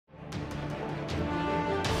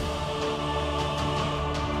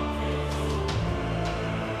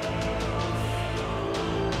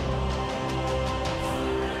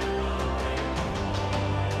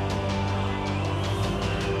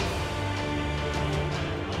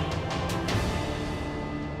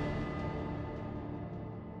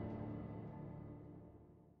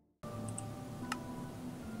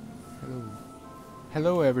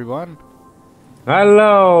Hello, everyone.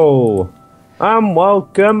 Hello, and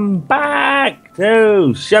welcome back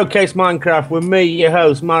to Showcase Minecraft with me, your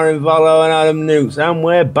host, Myrninvollo and Adamnukes, and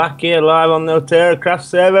we're back here live on the Terracraft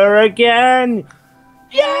server again.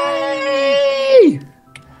 Yay!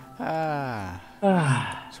 So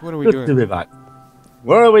what are we Good doing? to be back.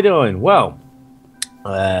 What are we doing? Well,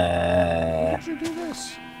 When did you do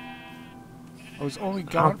this? I was only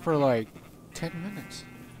gone for like 10 minutes.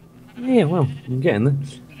 yeah, well, I'm getting there.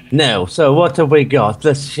 Now, so what have we got?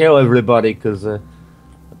 Let's show everybody, because it's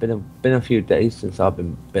been a few days since I've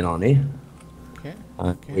been on here.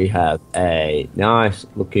 Okay. We have a nice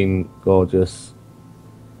looking, gorgeous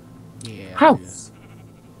Yeah. house.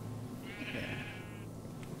 Yeah.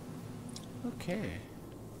 Okay.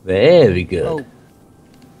 Very good. Oh.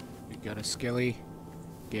 We got a skelly.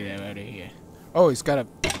 Get out of here. Oh, he's got a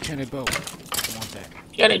tinted bow. I want that.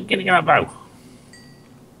 Get a bow.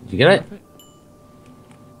 Did you get it?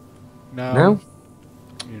 No. No?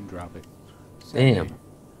 You didn't drop it. Damn.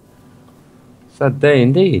 Sad day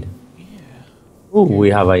indeed. Yeah. Oh, we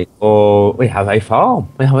have a farm.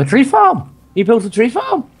 We have a tree farm. You built a tree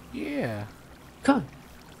farm. Yeah. God.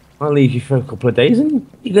 I'll leave you for a couple of days and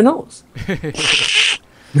you go nuts. It's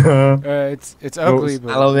ugly,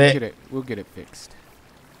 but I love it. We'll get it fixed.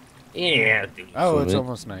 Yeah. Oh, it's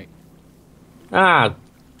almost night. Ah,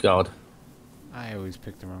 God. I always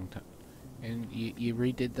pick the wrong time. And you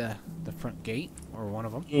redid the front gate, or one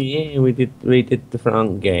of them? Yeah, we did the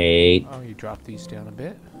front gate. Oh, you dropped these down a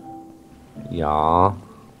bit? Yeah.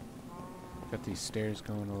 Got these stairs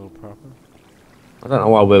going a little proper? I don't know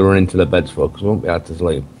why we'll run into the beds for, because we won't be able to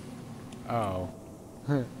sleep. Oh.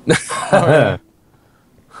 Oh, yeah.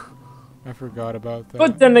 I forgot about that.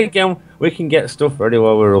 But then again, we can get stuff ready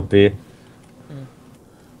while we're up here. Yeah.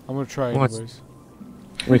 I'm gonna try What? anyways.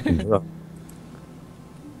 We can do that.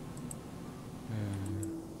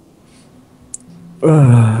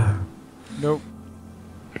 Nope.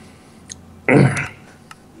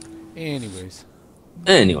 Anyways.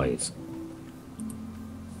 Anyways.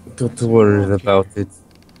 Not to worry about it.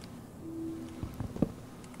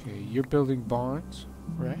 Okay, you're building barns,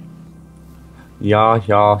 right? Yes.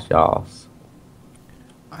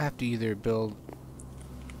 I have to either build...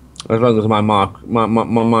 As long as my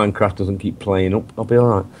Minecraft doesn't keep playing up, I'll be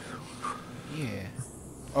alright. Yeah.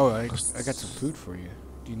 Oh, I got some food for you.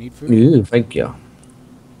 Do you need food? Yeah, thank you.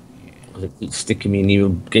 Because it keeps sticking me in new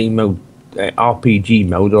game mode, RPG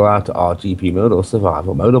mode, or out to RGP mode, or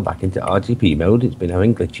survival mode, or back into RGP mode. It's been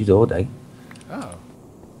having glitches all day. Oh.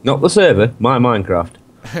 Not the server, my Minecraft.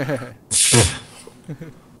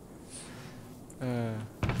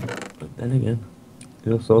 But then again,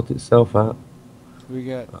 it'll sort itself out. We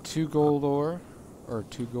got 2 gold ore, or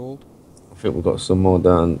 2 gold. I think we've got some more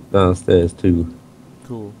downstairs too.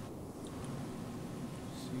 Cool.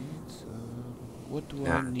 Seeds. What do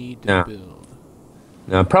I need to build?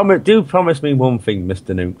 Now, do promise me one thing,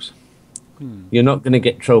 Mr. Nukes. You're not going to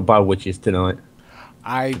get trolled by witches tonight.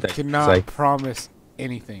 I cannot promise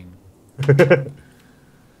anything.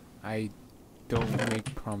 I don't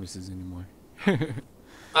make promises anymore.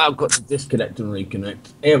 I've got to disconnect and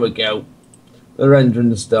reconnect. Here we go. The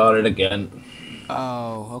rendering started again.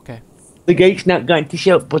 Oh, okay. The gate's not going to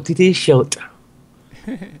shut, but it is shut.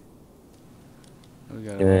 And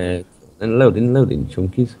loading,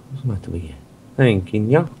 chunkies. What's the matter with you? Thanking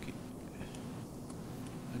you. I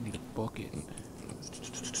need a bucket.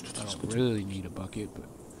 I don't really need a bucket, but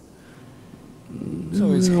it's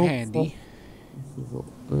always handy.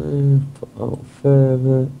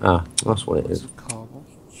 Further. Ah, that's what it is. Cobble.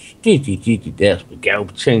 There we go.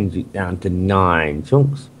 Change it down to 9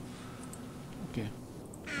 chunks. Okay.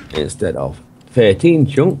 Instead of 13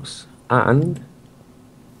 chunks, and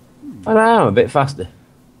I don't know, a bit faster.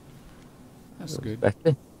 That's good.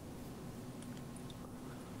 Better.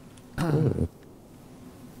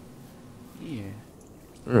 Yeah.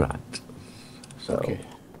 Right. So. Okay.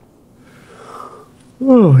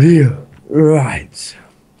 Oh yeah. Right.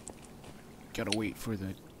 Gotta wait for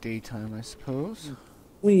the daytime, I suppose.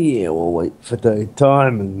 Yeah, we'll wait for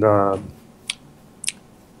daytime and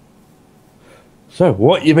So,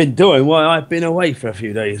 what you been doing while I've been away for a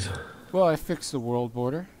few days? Well, I fixed the world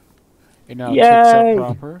border. It now Yay! ticks up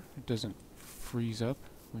proper. It doesn't freeze up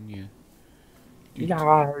when you do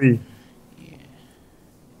Yay! Yeah.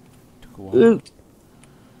 Took a while.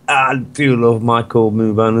 I do love my cool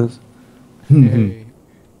moo banners. Hey.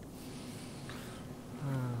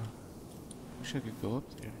 Wish I could go up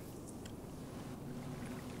there.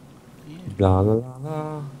 Yeah. La la la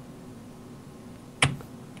la.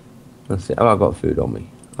 Let's see. Have I got food on me?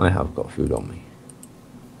 I have got food on me.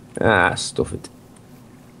 Ah, stuff it.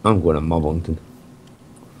 I'm going to mob hunting.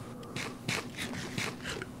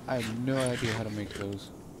 I have no idea how to make those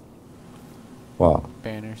What?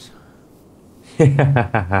 banners.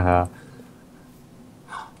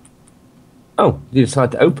 Oh, you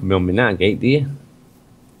decided to open me on me now, gate, do you?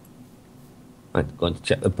 I'm going to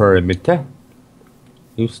check the perimeter.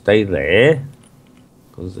 You stay there.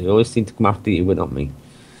 Because they always seem to come after you, but not me.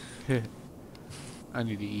 I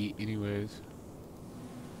need to eat anyways.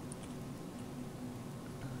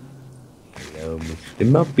 Hello, Mr.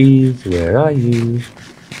 Muppies, where are you?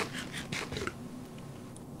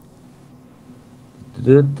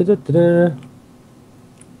 Da-da-da-da-da.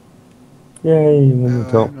 Yay, I'm on the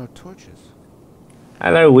I top. have no torches.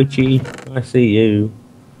 Hello, Witchy. I see you.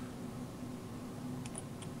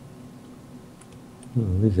 Oh,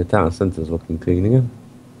 at least the town centre's looking clean again.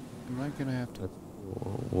 Am I gonna have to?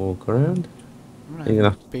 Walk around. I'm You're gonna gonna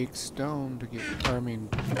have to bake stone to get. Or, I mean,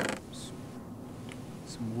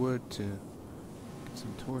 some wood to get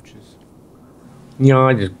some torches. Yeah,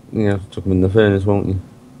 I just took them in the furnace, won't you?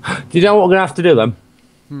 Do you know what we're gonna have to do then?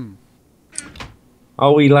 Hmm.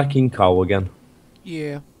 Are we lacking coal again?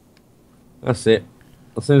 Yeah. That's it.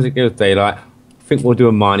 As soon as it goes daylight, I think we'll do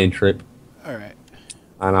a mining trip, All right.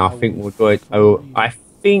 and I think will we'll do it. follow Oh, you. I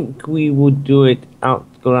think we would do it out,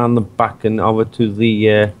 go around the back and over to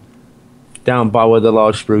the down by where the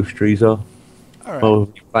large spruce trees are. All right. Oh,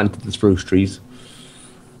 we planted the spruce trees.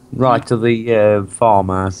 Right to the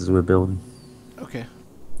farmhouses we're building. Okay.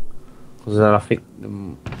 Because I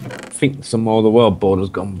think some more of the world border's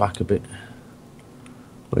gone back a bit.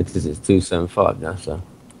 Well, it is, it's 275 now, so.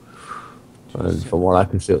 And from what I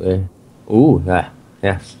can see up there. Ooh, yeah.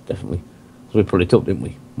 Yes, definitely. Because we put it up, didn't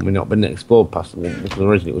we? We've not been explored past it. Because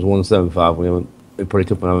originally it was 175. We put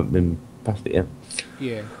it up and haven't been past it yet.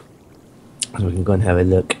 Yeah. So we can go and have a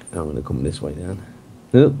look. I'm going to come this way down.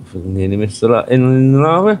 Oh, if we can nearly miss the in the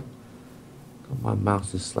lava. God, my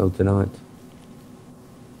mouse is slow tonight.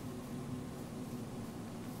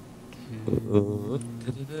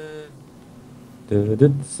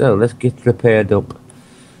 So let's get prepared up.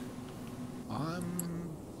 I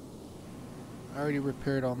already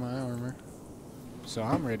repaired all my armor, so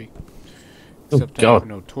I'm ready. Oh, Except I God. have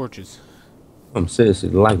no torches. I'm seriously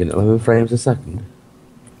lagging at 11 frames a second.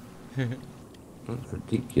 That's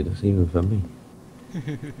ridiculous, even for me.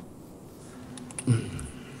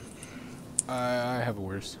 I have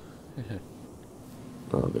worse.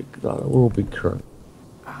 That will be correct.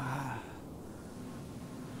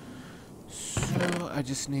 So I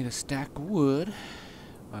just need a stack of wood.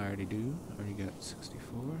 I already do. I already got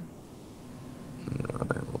 64.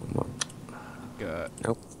 Got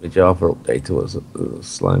Nope. The Java update was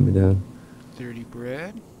slowing me down. 30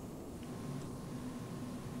 bread.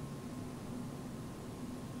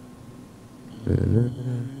 I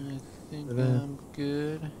think I'm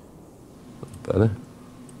good. Better.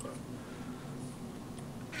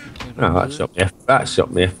 That'll Oh, do it. that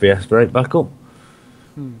shot me FPS right back up.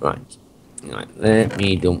 Hmm. Right, let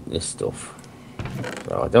me dump this stuff.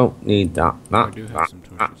 So I don't need that. I do have some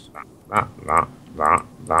torches. That.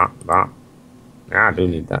 Yeah, I do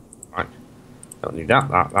need that. Right. Don't need that.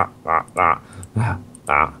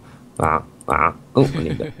 Oh, I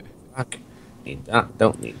need that. Back. Need that.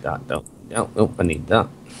 Don't need that. Don't. Nope, I need that.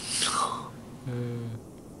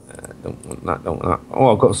 Don't want that. Don't want that.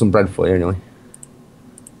 Oh, I've got some bread for you anyway.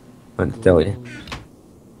 I meant to tell you.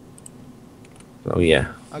 So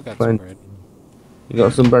yeah. I got some bread. You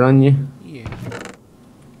got some bread on you? Yeah.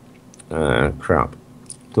 Crap.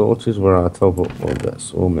 Torches were our top up.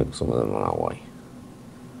 We'll make some of them on our way.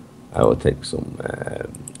 I will take some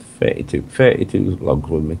 32 logs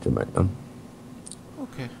with me to make them.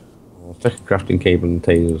 Okay. I'll take a crafting cable and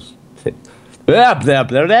tails. Blah blah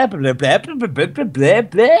blah blah blah blah blah blah blah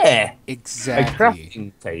blah. Exactly. A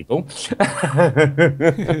crafting table.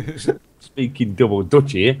 Speaking double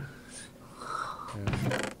Dutch here.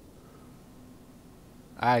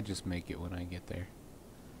 I just make it when I get there.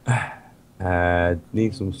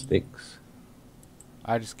 Need some sticks.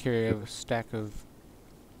 I just carry a stack of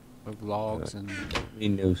logs and.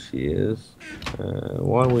 Need no shears.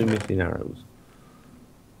 Why are we missing arrows?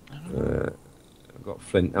 I don't know. I've got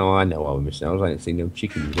flint. Oh, I know why we're missing arrows. I ain't seen no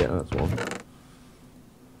chickens yet. That's why.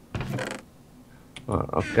 Right,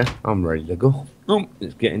 okay, I'm ready to go.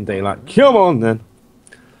 It's getting daylight. Come on then.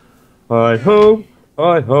 Hi ho,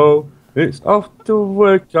 it's off to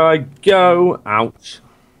work I go. Ouch.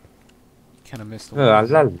 Kind of missed the La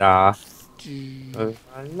one. la la.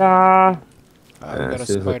 La. We got a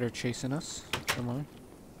spider chasing us. Come on.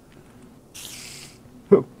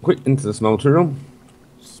 Quick into the smelter room.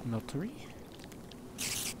 Smeltery.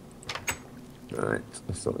 Right,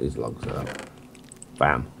 let's sort these logs out.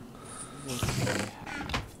 Bam. What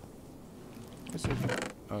do we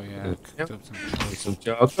have? Oh yeah, I cooked up Some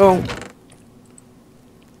charcoal.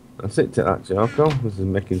 That's it, take that charcoal. This is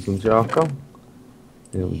making some charcoal.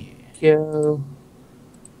 There we go.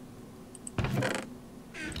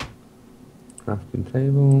 Crafting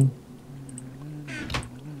table.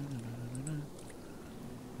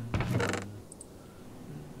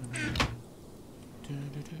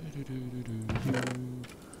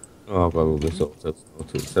 Oh, I've got all this up.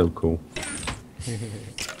 It's so cool.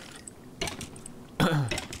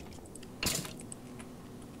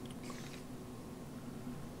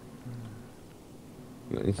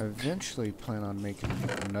 I eventually plan on making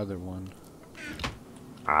another one.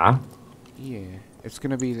 Ah? Yeah, it's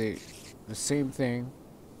gonna be the same thing,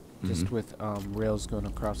 just with rails going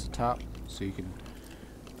across the top, so you can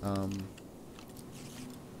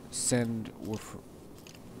send ores.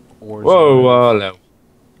 Whoa, hello.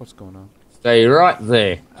 What's going on? Stay right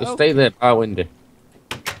there. Just stay Okay. there by window.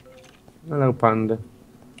 Hello, panda.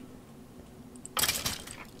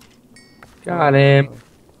 Got him.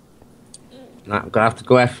 Nah, I'm gonna have to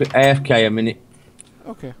go AFK a minute.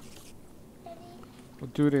 Okay. We'll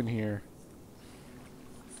do it in here.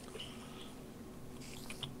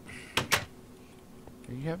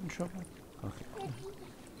 Are you having trouble? Okay.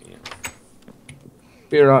 Yeah.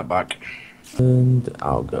 Be right back. And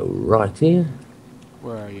I'll go right here.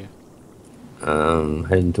 Where are you?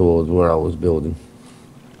 Heading towards where I was building.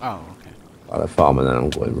 Oh, okay. By the farm, and then I'm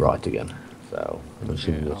going right again. So, I'm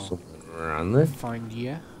assuming Okay, there's something around there. find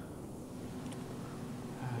ya.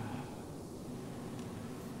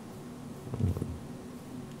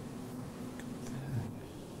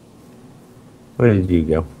 Where did you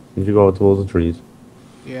go? Did you go towards the trees?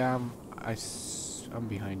 Yeah, I'm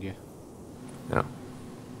behind you. No.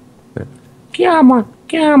 Come on,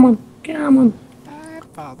 come on, come on. I'm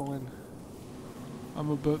following. I'm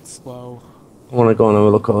a bit slow. I want to go and have a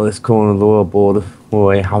look at this corner of the world border. Oh,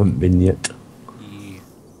 I haven't been yet. Yeah.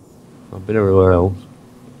 I've been everywhere else.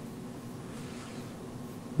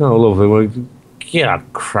 Oh, lovely. God,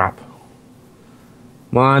 crap.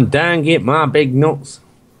 Man, dang it, my big nuts.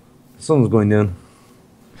 The sun's going down.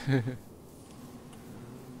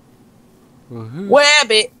 Well, who's...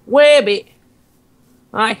 Wabbit, wabbit.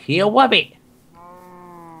 I hear wabbit.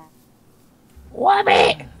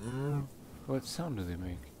 Wabbit. What sound do they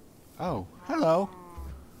make? Oh, hello.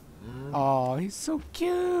 Oh, he's so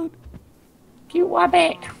cute. Cute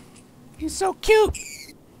wabbit. He's so cute.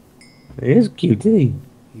 He is cute, isn't he?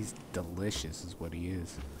 He's delicious is what he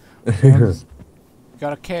is.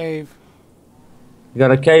 Got a cave. You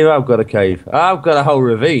got a cave? I've got a cave. I've got a whole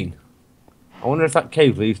ravine. I wonder if that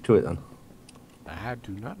cave leads to it then. I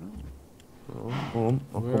do not know. Oh,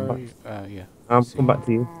 I'll Where come are back. you? Yeah. I'll See. come back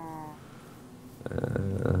to you.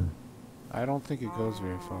 I don't think it goes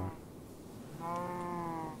very far.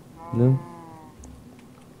 No?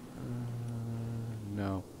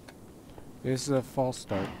 No. This is a false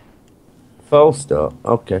start. False start.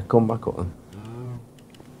 Okay, come back up then.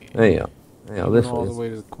 There you are. There you are. This all way. the way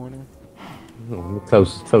to the corner. The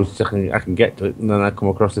closest I can get to it, and then I come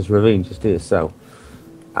across this ravine just here. So,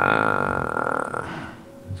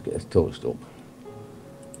 let's get this torched up.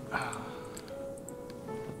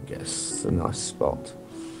 Guess a nice spot.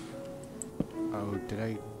 Oh, did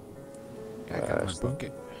I? Yeah, I got my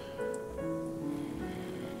bucket.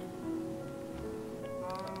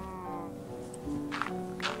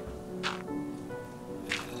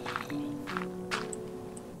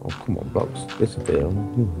 Oh, come on, blocks. Disappear. Oh,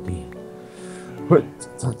 dear.